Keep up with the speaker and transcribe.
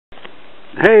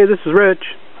Hey, this is Rich.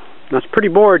 I was pretty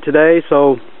bored today,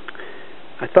 so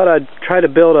I thought I'd try to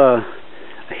build a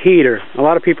heater. A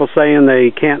lot of people saying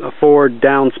they can't afford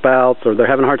downspouts or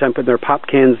they're having a hard time putting their pop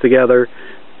cans together.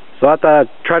 So I thought I'd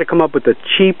try to come up with the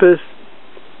cheapest,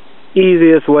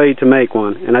 easiest way to make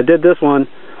one. And I did this one,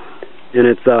 and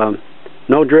it's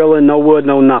no drilling, no wood,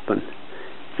 no nothing.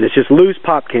 And it's just loose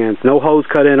pop cans, no hose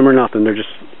cut in them or nothing. They're just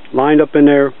lined up in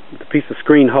there with a piece of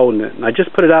screen holding it. And I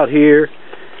just put it out here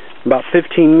about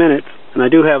 15 minutes, and I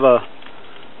do have a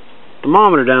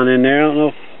thermometer down in there. I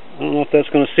don't know if that's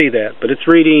going to see that, but it's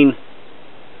reading,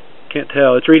 can't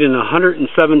tell, it's reading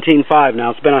 117.5 now.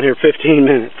 It's been out here 15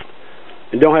 minutes.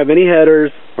 It don't have any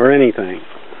headers or anything.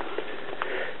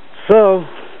 So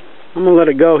I'm going to let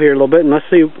it go here a little bit and let's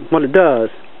see what it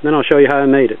does. Then I'll show you how I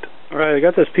made it. Alright, I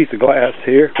got this piece of glass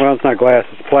here. Well, it's not glass,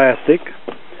 it's plastic.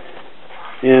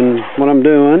 And what I'm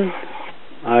doing,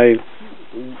 I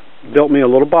built me a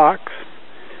little box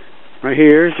right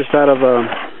here, just out of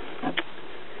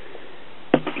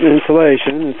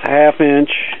insulation. It's 1/2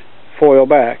 inch foil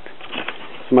back,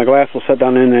 so my glass will set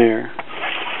down in there.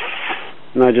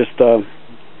 And I just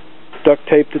duct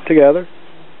taped it together.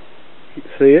 You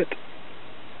can see it.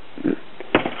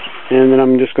 And then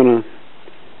I'm just going to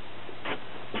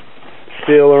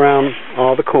seal around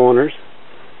all the corners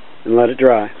and let it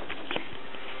dry.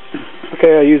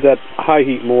 Okay, I use that high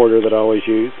heat mortar that I always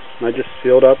use. I just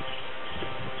filled up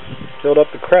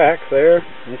the cracks there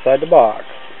inside the box.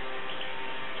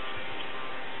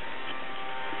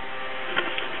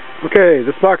 Okay,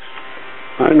 this box,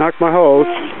 I knocked my holes.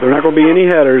 There are not going to be any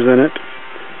headers in it.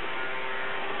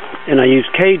 And I use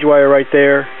cage wire right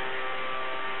there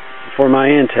for my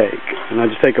intake. And I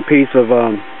just take a piece of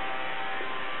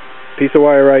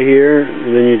wire right here,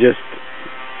 and then you just,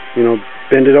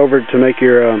 bend it over to make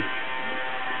your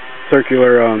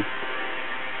circular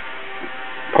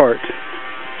part.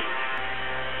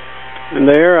 And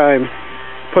there I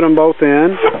put them both in,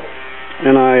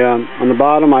 and I on the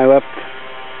bottom I left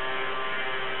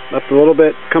a little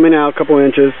bit coming out, a couple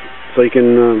inches, so you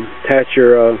can attach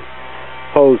your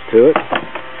hose to it.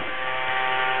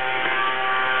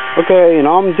 Okay, and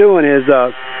all I'm doing is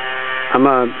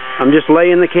I'm just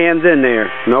laying the cans in there,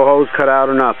 no hose cut out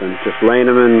or nothing, just laying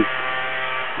them in.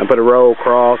 I put a row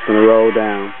across and a row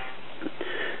down.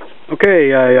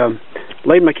 Okay, I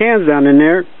laid my cans down in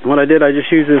there. What I did, I just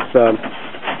used this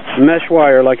mesh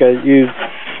wire like I used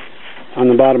on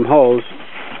the bottom hose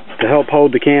to help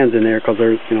hold the cans in there, because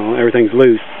they're, everything's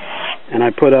loose. And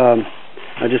I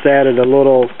just added a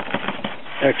little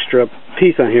extra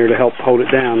piece on here to help hold it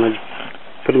down. I just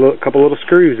put a couple little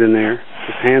screws in there,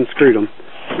 just hand screwed them.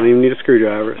 I don't even need a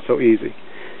screwdriver, it's so easy.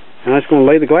 And I'm just going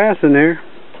to lay the glass in there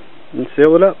and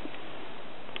seal it up.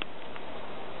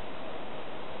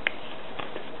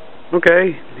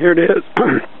 Okay, here it is.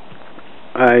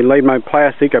 I laid my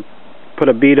plastic, I put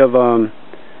a bead of the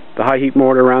high heat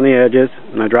mortar around the edges,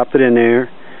 and I dropped it in there,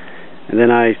 and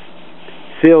then I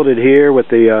sealed it here with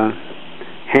the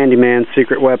handyman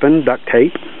secret weapon, duct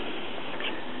tape,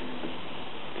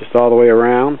 just all the way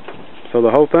around. So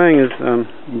the whole thing is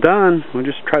done. We'll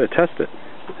just try to test it,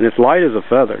 and it's light as a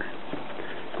feather,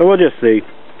 so we'll just see.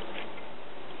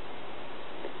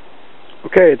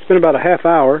 Okay, it's been about a half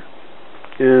hour.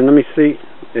 And let me see,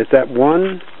 it's at I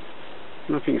don't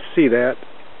know if you can see that,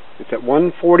 it's at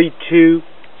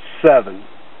 142.7,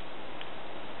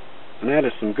 and that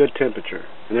is some good temperature.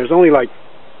 And there's only I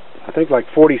think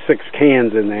 46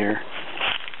 cans in there.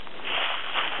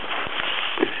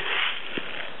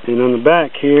 And on the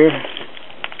back here,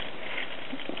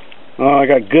 I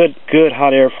got good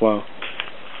hot airflow.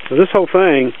 So this whole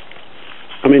thing,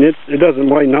 it doesn't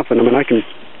weigh nothing. I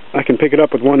can pick it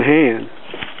up with one hand.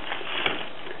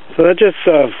 So that just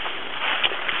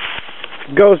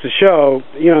goes to show,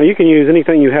 you can use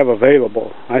anything you have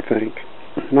available, I think.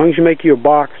 As long as you make you a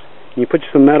box, and you put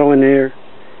some metal in there.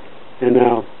 And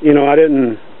now, I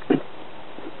didn't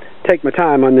take my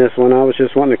time on this one. I was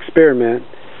just wanting to experiment.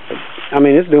 But,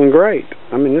 it's doing great.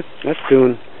 That's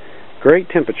doing great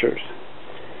temperatures.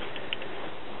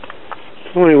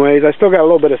 So anyways, I still got a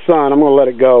little bit of sun. I'm going to let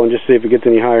it go and just see if it gets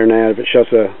any higher than that, if it shuts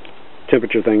the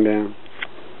temperature thing down.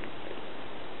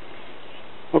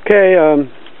 Okay,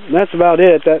 that's about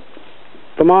it. That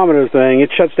thermometer thing, it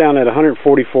shuts down at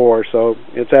 144, so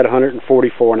it's at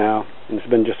 144 now, and it's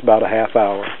been just about a half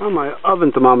hour. On my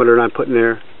oven thermometer that I'm putting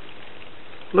there,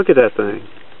 look at that thing.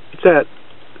 It's at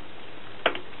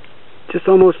just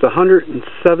almost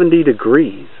 170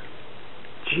 degrees.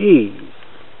 Jeez.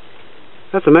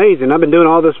 That's amazing. I've been doing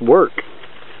all this work,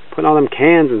 putting all them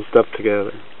cans and stuff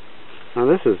together. Now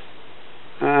this is,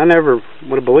 I never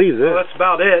would have believed this. Well, that's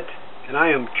about it. and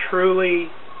I am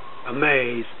truly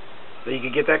amazed that you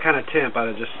could get that kind of temp out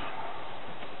of just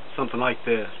something like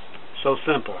this. So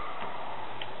simple.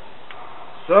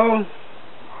 So,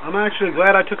 I'm actually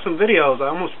glad I took some videos. I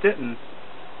almost didn't,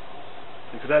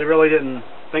 because I really didn't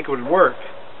think it would work.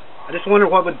 I just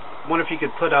wonder wonder if you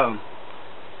could put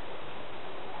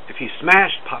if you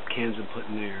smashed pop cans and put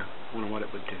in there. I wonder what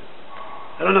it would do.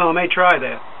 I don't know. I may try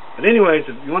that. But anyways,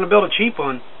 if you want to build a cheap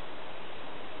one,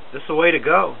 this is the way to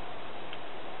go.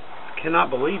 I cannot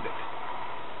believe it.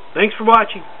 Thanks for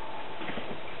watching.